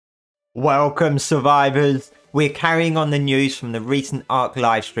Welcome survivors! We're carrying on the news from the recent ARK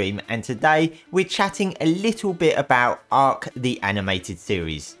livestream, and today we're chatting a little bit about ARK The Animated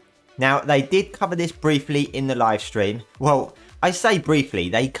Series. Now, they did cover this briefly in the livestream. Well, I say briefly,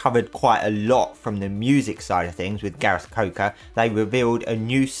 they covered quite a lot from the music side of things with Gareth Coker. They revealed a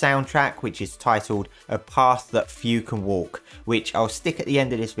new soundtrack which is titled A Path That Few Can Walk, which I'll stick at the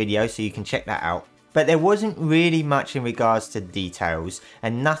end of this video so you can check that out. But there wasn't really much in regards to details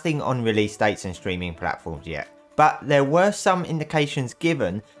and nothing on release dates and streaming platforms yet. But there were some indications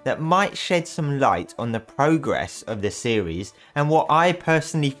given that might shed some light on the progress of the series and what I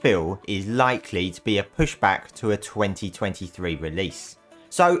personally feel is likely to be a pushback to a 2023 release.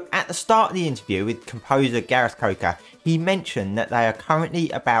 So at the start of the interview with composer Gareth Coker, he mentioned that they are currently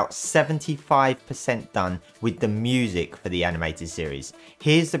about 75% done with the music for the animated series.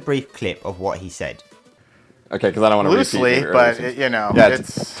 Here's the brief clip of what he said. Okay, because I don't want to loosely, but you know, yeah,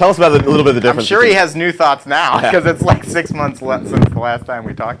 it's. Tell us about a little bit of the difference. I'm sure he has new thoughts now because it's like 6 months since the last time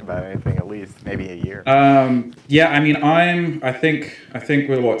we talked about anything, at least maybe a year. Yeah, I mean, I think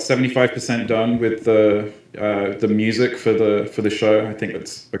we're what 75% done with the music for the show. I think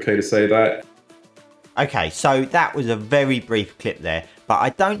it's okay to say that. Okay, so that was a very brief clip there, but I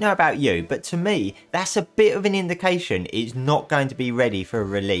don't know about you, but to me, that's a bit of an indication it's not going to be ready for a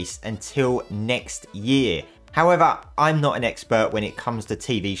release until next year. However, I'm not an expert when it comes to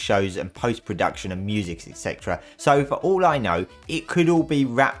TV shows and post-production and music, etc. So for all I know, it could all be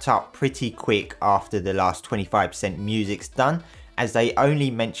wrapped up pretty quick after the last 25% music's done, as they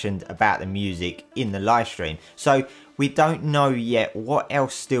only mentioned about the music in the live stream. So we don't know yet what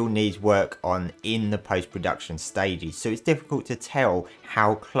else still needs work on in the post-production stages. So it's difficult to tell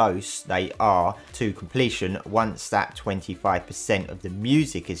how close they are to completion once that 25% of the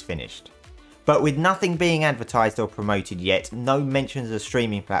music is finished. But with nothing being advertised or promoted yet, no mentions of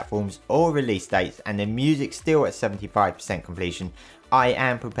streaming platforms or release dates, and the music still at 75% completion, I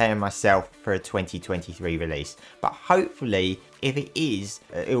am preparing myself for a 2023 release. But hopefully, if it is,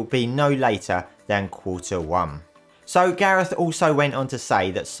 it will be no later than Q1. So Gareth also went on to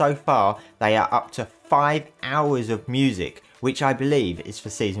say that so far they are up to 5 hours of music, which I believe is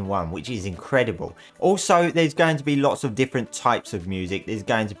for season 1, which is incredible. Also, there's going to be lots of different types of music. There's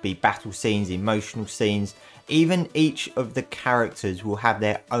going to be battle scenes, emotional scenes. Even each of the characters will have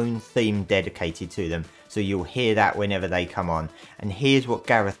their own theme dedicated to them. So you'll hear that whenever they come on. And here's what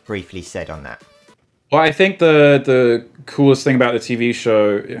Gareth briefly said on that. Well, I think the coolest thing about the TV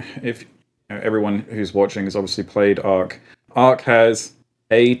show, if everyone who's watching has obviously played ARK. ARK has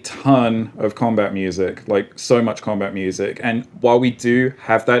a ton of combat music, like so much combat music. And while we do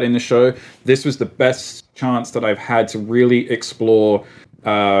have that in the show, this was the best chance that I've had to really explore,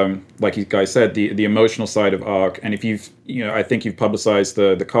 like you guys said, the emotional side of ARK. And if I think you've publicized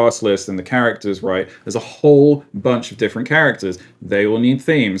the cast list and the characters, right? There's a whole bunch of different characters. They all need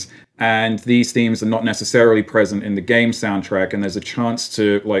themes. And these themes are not necessarily present in the game soundtrack. And there's a chance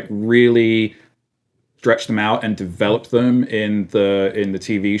to like really stretch them out and develop them in the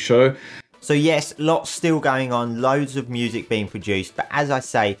TV show. So yes, lots still going on, loads of music being produced, but as I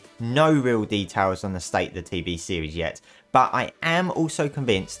say, no real details on the state of the TV series yet. But I am also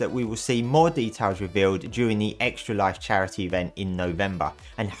convinced that we will see more details revealed during the Extra Life charity event in November,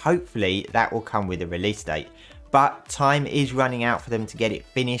 and hopefully that will come with a release date. But time is running out for them to get it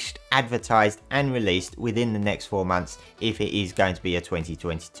finished, advertised and released within the next 4 months if it is going to be a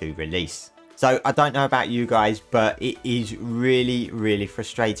 2022 release. So I don't know about you guys, but it is really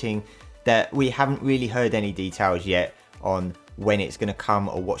frustrating that we haven't really heard any details yet on when it's going to come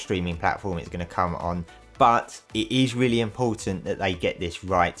or what streaming platform it's going to come on. But it is really important that they get this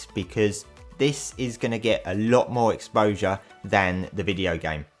right, because this is going to get a lot more exposure than the video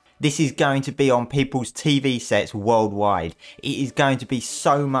game. This is going to be on people's TV sets worldwide. It is going to be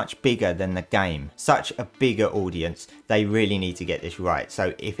so much bigger than the game. Such a bigger audience. They really need to get this right.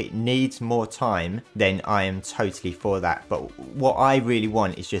 So if it needs more time, then I am totally for that. But what I really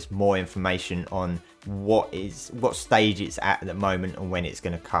want is just more information on what stage it's at the moment and when it's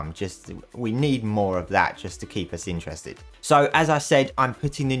going to come. We need more of that just to keep us interested. So as I said, I'm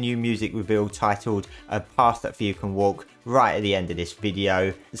putting the new music reveal titled A Path That Few Can Walk right at the end of this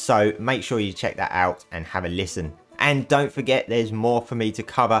video, so make sure you check that out and have a listen. And don't forget, there's more for me to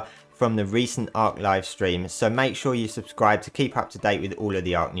cover from the recent ARK live stream, so make sure you subscribe to keep up to date with all of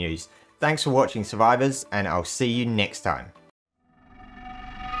the ARK news. Thanks for watching survivors, and I'll see you next time.